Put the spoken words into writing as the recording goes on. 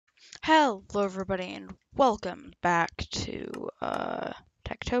Hello everybody and welcome back to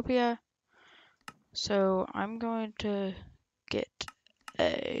Tektopia. So I'm going to get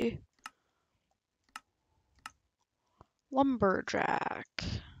a lumberjack.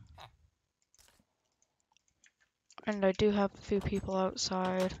 And I do have a few people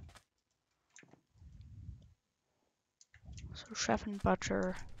outside. So chef and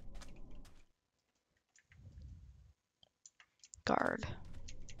butcher. Guard.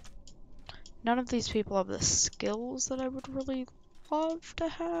 None of these people have the skills that I would really love to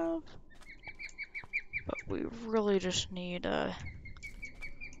have. But we really just need a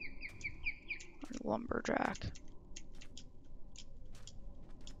lumberjack.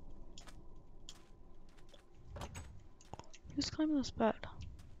 Who's climbing this bed?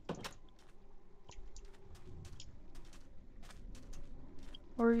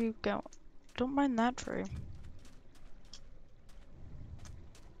 Where are you going? Don't mind that tree.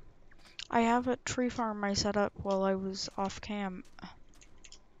 I have a tree farm I set up while I was off cam.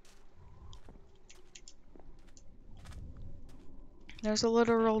 There's a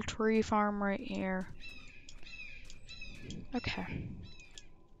literal tree farm right here. Okay.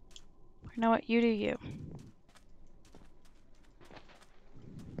 You know what? You do you.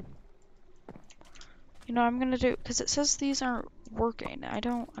 You know, I'm gonna do, because it says these aren't working. I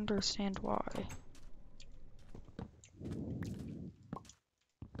don't understand why.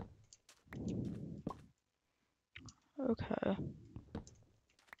 Okay.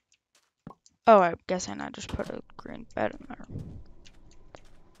 Oh, I'm guessing I just put a green bed in there.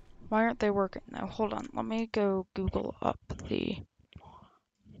 Why aren't they working though? Hold on, let me go Google up the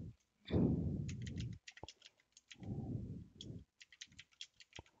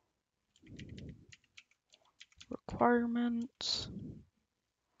requirements.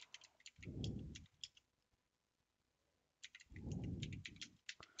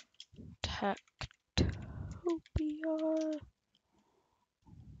 Tektopia.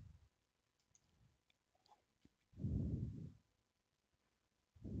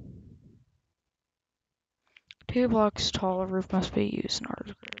 Two blocks tall, a roof must be used in order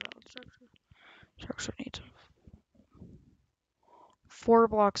to create a valid structure. Structure needs 4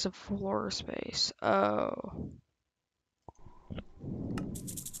 blocks of floor space. Oh.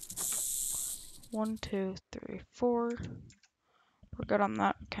 1, 2, 3, 4. We're good on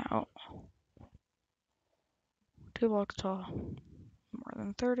that count. 2 blocks tall. More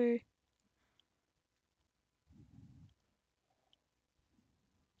than 30.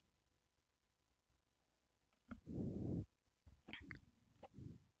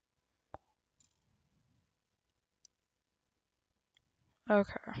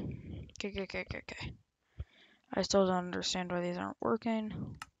 Okay. Okay. I still don't understand why these aren't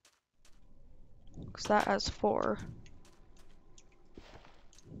working. Because that has 4.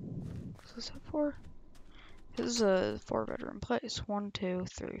 Does this have 4? This is a 4-bedroom place. 1, 2,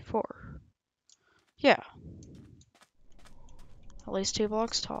 3, 4. Yeah. At least 2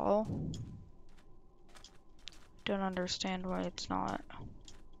 blocks tall. Don't understand why it's not.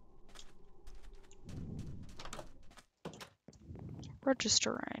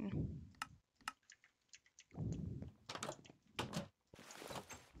 Registering.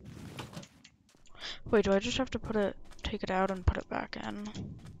 Wait, do I just have to take it out and put it back in?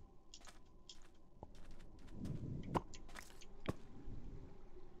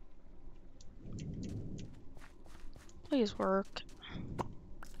 Please work.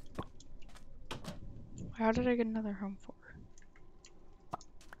 How did I get another home for?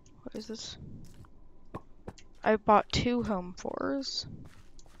 What is this? I bought 2 home fours.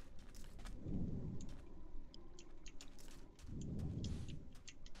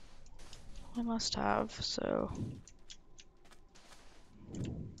 I must have, so.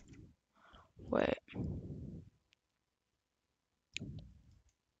 Wait.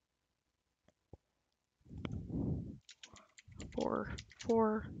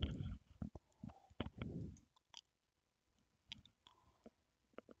 4.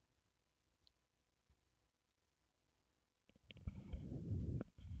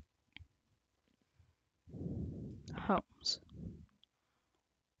 Homes.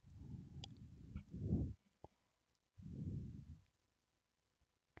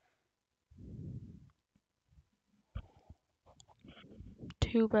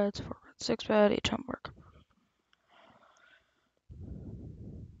 Two beds, 4 beds, 6 bed, each homework.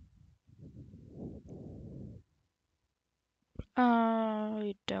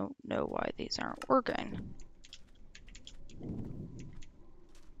 I don't know why these aren't working.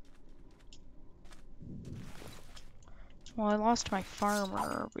 Well, I lost my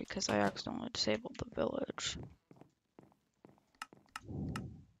farmer because I accidentally disabled the village.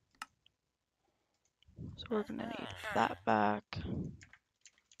 So we're gonna need that back.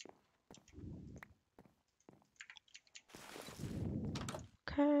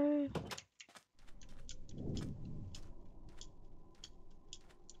 Okay.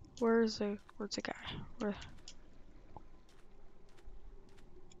 Where's the guy?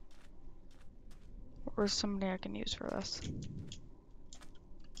 Where's somebody I can use for this?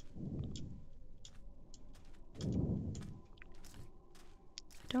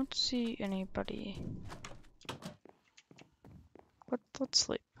 Don't see anybody. Let's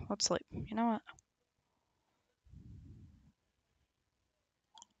sleep. Let's sleep. You know what?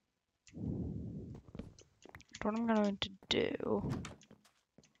 What I'm going to do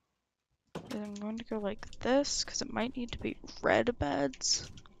is I'm going to go like this, because it might need to be red beds.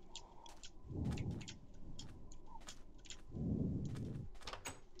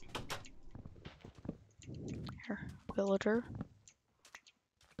 Here, villager.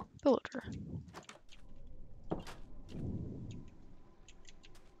 Villager.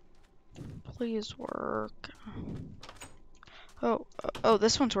 Please work. Oh,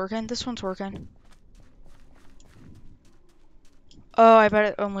 this one's working. This one's working. Oh, I bet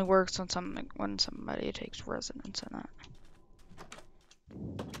it only works when somebody takes residence in it.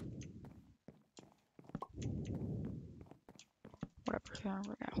 Whatever. There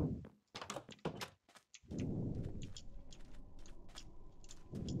we go.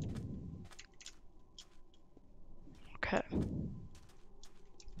 Okay.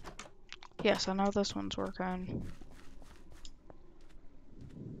 Yes, I know this one's working.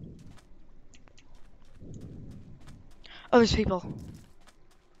 Oh, there's people.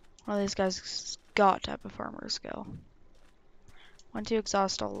 One of these guys got to have a farmer skill. Once you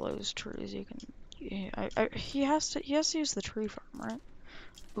exhaust all those trees, you can. He has to use the tree farm, right?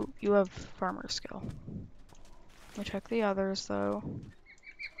 Ooh, you have farmer skill. Let me check the others though.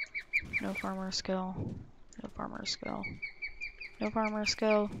 No farmer skill. No farmer skill. No farmer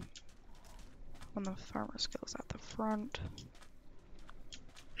skill. When the farmer skill's at the front.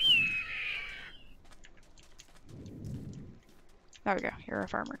 There we go. You're a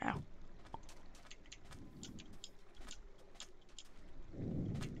farmer now.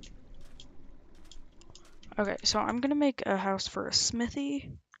 Okay, so I'm gonna make a house for a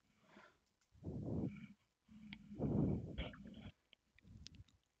smithy.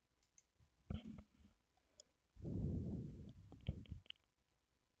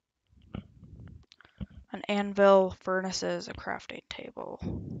 An anvil, furnaces, a crafting table.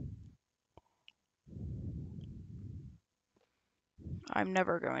 I'm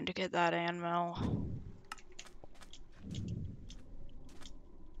never going to get that anvil.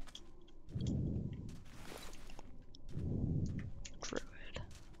 Druid.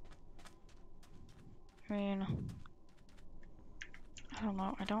 I mean, I don't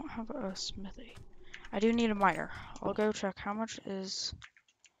know. I don't have a smithy. I do need a miner. I'll go check how much is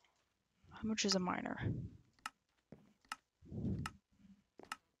a miner.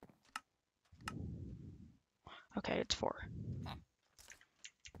 Okay, it's 4.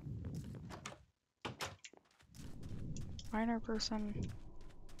 Miner person.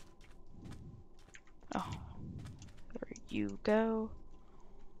 Oh, there you go.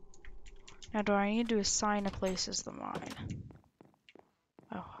 Now, do I need to assign a place as the mine?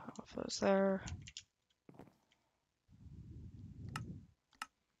 Oh, I'll those there.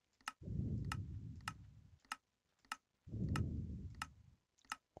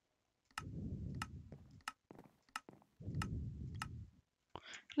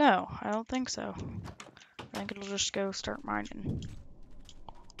 No, I don't think so. I think it'll just go start mining.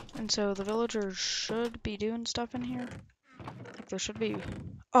 And so the villagers should be doing stuff in here. Like there should be.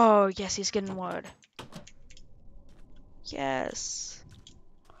 Oh, yes, he's getting wood. Yes.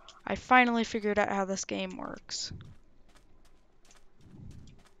 I finally figured out how this game works.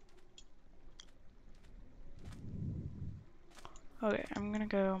 Okay, I'm gonna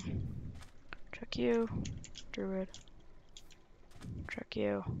go check you, druid. Check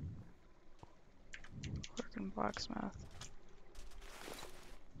you. Working blacksmith.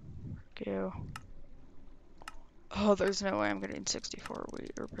 Check you. Oh, there's no way I'm getting 64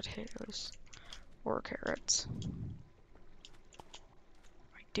 wheat or potatoes or carrots.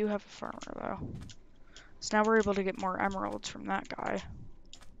 I do have a farmer though. So now we're able to get more emeralds from that guy.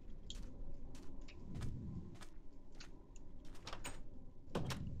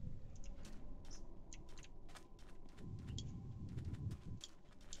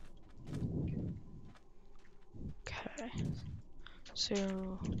 Okay.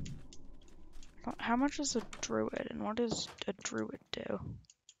 So, how much is a druid and what does a druid do?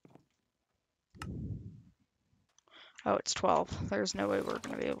 Oh, it's 12. There's no way we're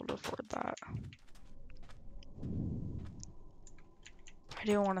going to be able to afford that. I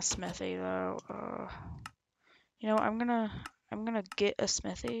do want a smithy though. You know, I'm gonna get a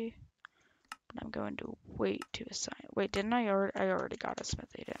smithy, but I'm going to wait to assign. Wait, didn't I already? I already got a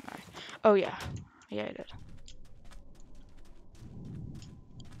smithy, didn't I? Oh yeah, yeah I did.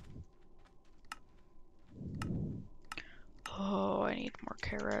 Oh, I need more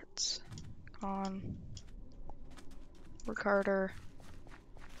carrots. Come on, work harder.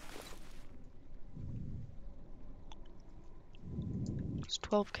 It's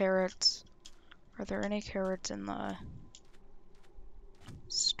 12 carrots. Are there any carrots in the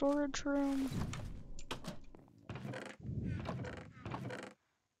storage room?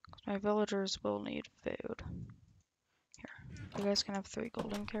 My villagers will need food. Here, you guys can have 3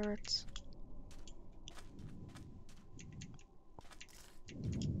 golden carrots.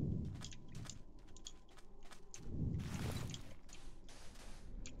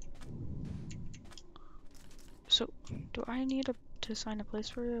 So, do I need to assign a place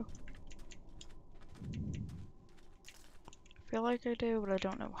for you? I feel like I do, but I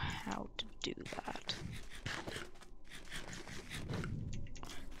don't know how to do that.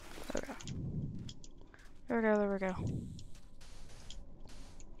 Okay. There we go, there we go.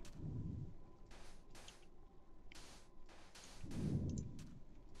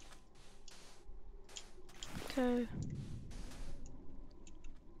 Okay.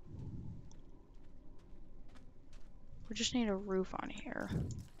 We just need a roof on here.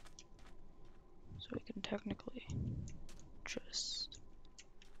 So we can technically just...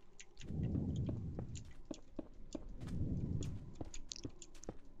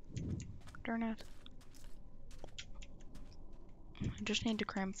 Darn it. I just need to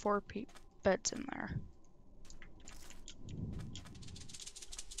cram 4 beds in there.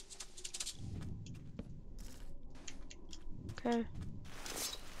 Okay.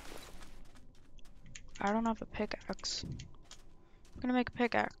 I don't have a pickaxe. I'm gonna make a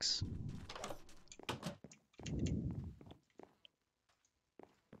pickaxe.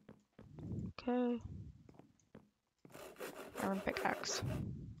 Okay. Iron pickaxe.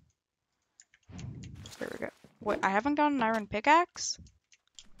 There we go. Wait, I haven't got an iron pickaxe?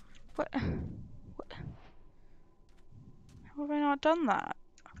 What? What? How have I not done that?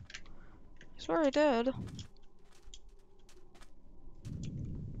 I swear I did.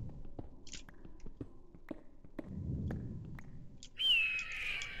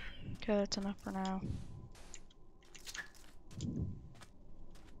 Okay, that's enough for now.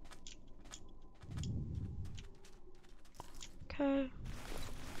 Okay.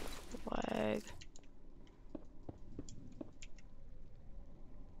 Leg.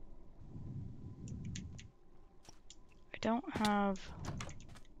 I don't have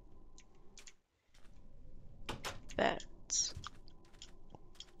beds.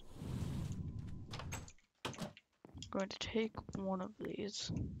 I'm going to take one of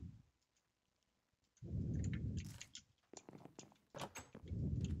these.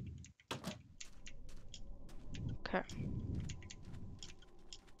 Okay.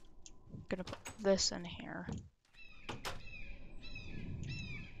 I'm gonna put this in here.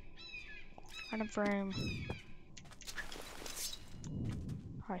 Item frame.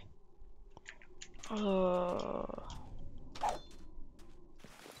 Hi.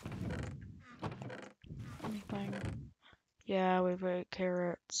 Anything? Yeah, we've got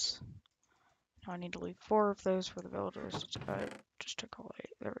carrots. Now I need to leave 4 of those for the villagers. I just took all 8.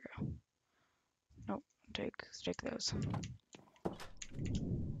 There we go. Nope. Take those.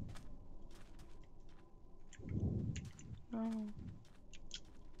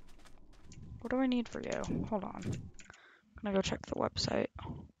 What do I need for you? Hold on. I'm gonna go check the website.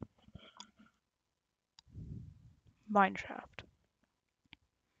 Mineshaft.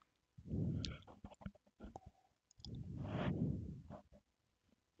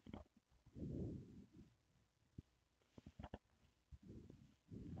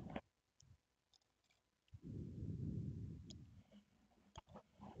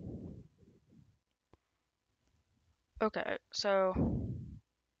 Okay, so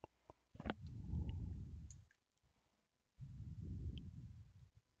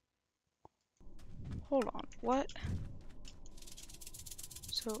hold on. What?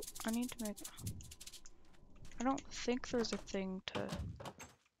 So I need to make. I don't think there's a thing to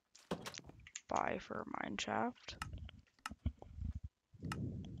buy for a mineshaft.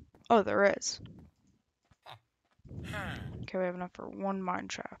 Oh, there is. Okay, we have enough for 1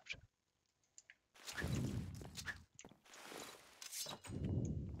 mineshaft.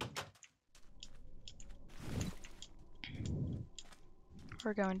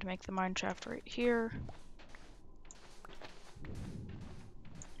 We're going to make the mineshaft right here.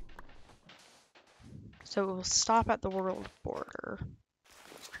 So it will stop at the world border.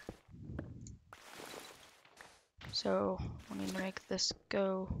 So we need to make this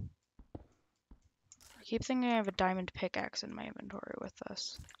go. I keep thinking I have a diamond pickaxe in my inventory with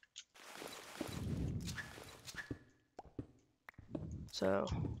this. So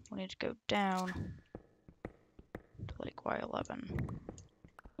we need to go down to like Y11.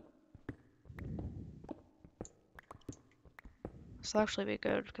 This will actually be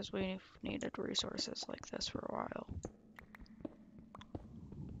good because we've needed resources like this for a while.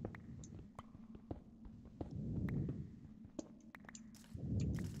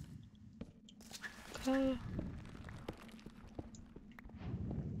 Okay.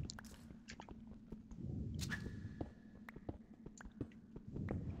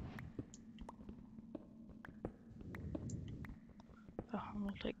 Oh,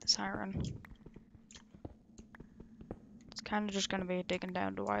 we'll take this iron. It's kind of just going to be digging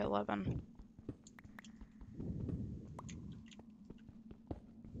down to Y11.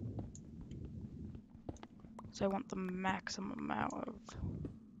 So I want the maximum amount of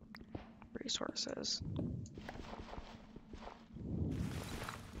resources.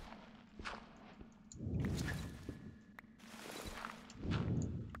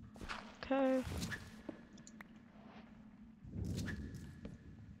 Okay.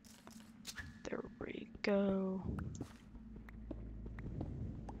 There we go.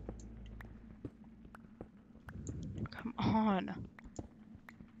 Come on.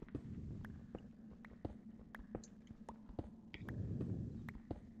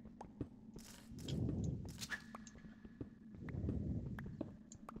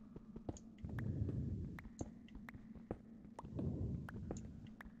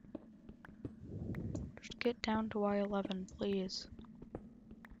 Just get down to Y11, please.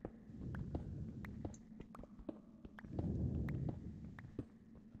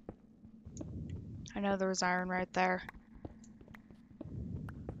 I know there was iron right there.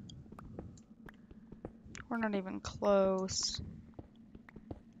 We're not even close.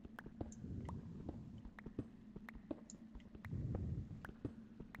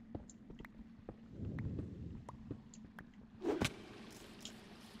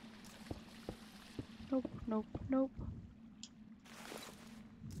 Nope, nope, nope.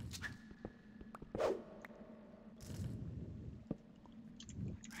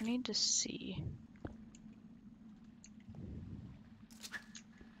 I need to see.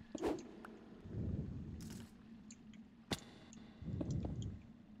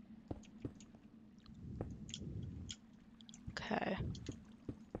 Okay. I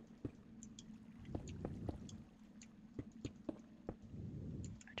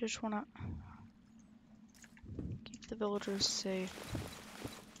just want to keep the villagers safe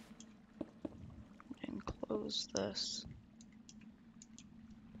and close this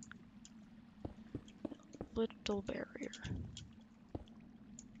little barrier.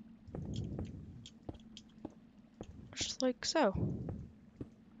 Just like so.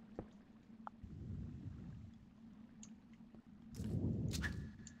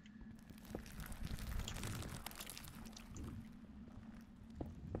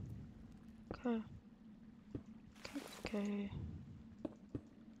 Okay. Okay.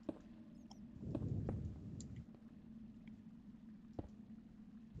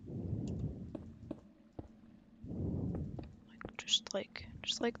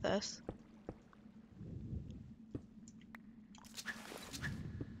 Just like this.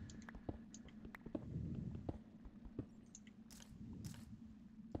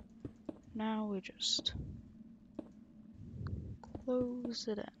 Now we just close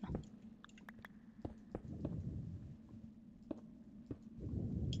it in.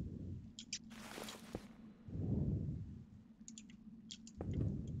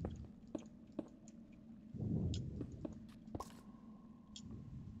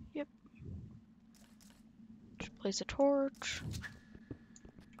 Yep. Just place a torch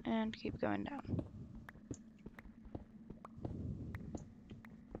and keep going down.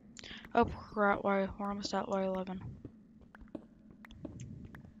 Oh, we're at Y. We're almost at Y11.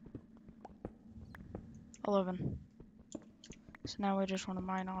 11. So now we just want to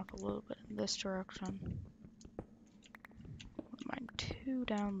mine off a little bit in this direction. Mine 2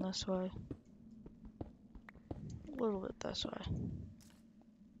 down this way. A little bit this way.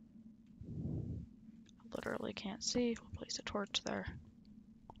 Literally can't see. We'll place a torch there.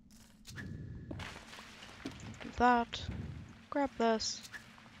 Do that. Grab this.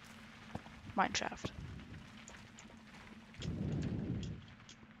 Mine shaft.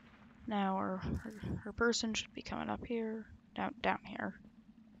 Now our person should be coming up here. Down here.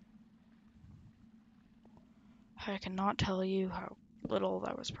 I cannot tell you how little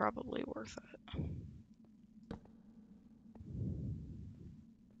that was probably worth it.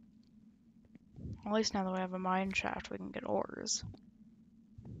 At least now that we have a mine shaft, we can get ores.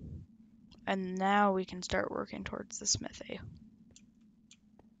 And now we can start working towards the smithy.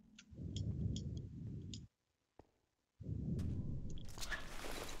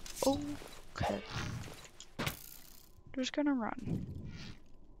 Okay. Just gonna run.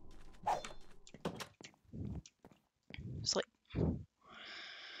 Sleep.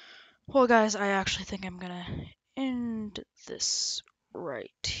 Well, guys, I actually think I'm gonna end this right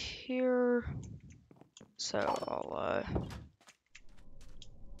here. So I'll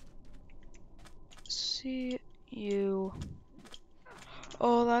see you.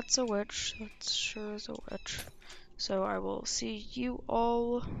 Oh, that's a witch. That sure is a witch. So I will see you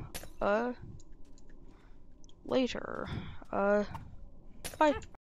all later. Bye.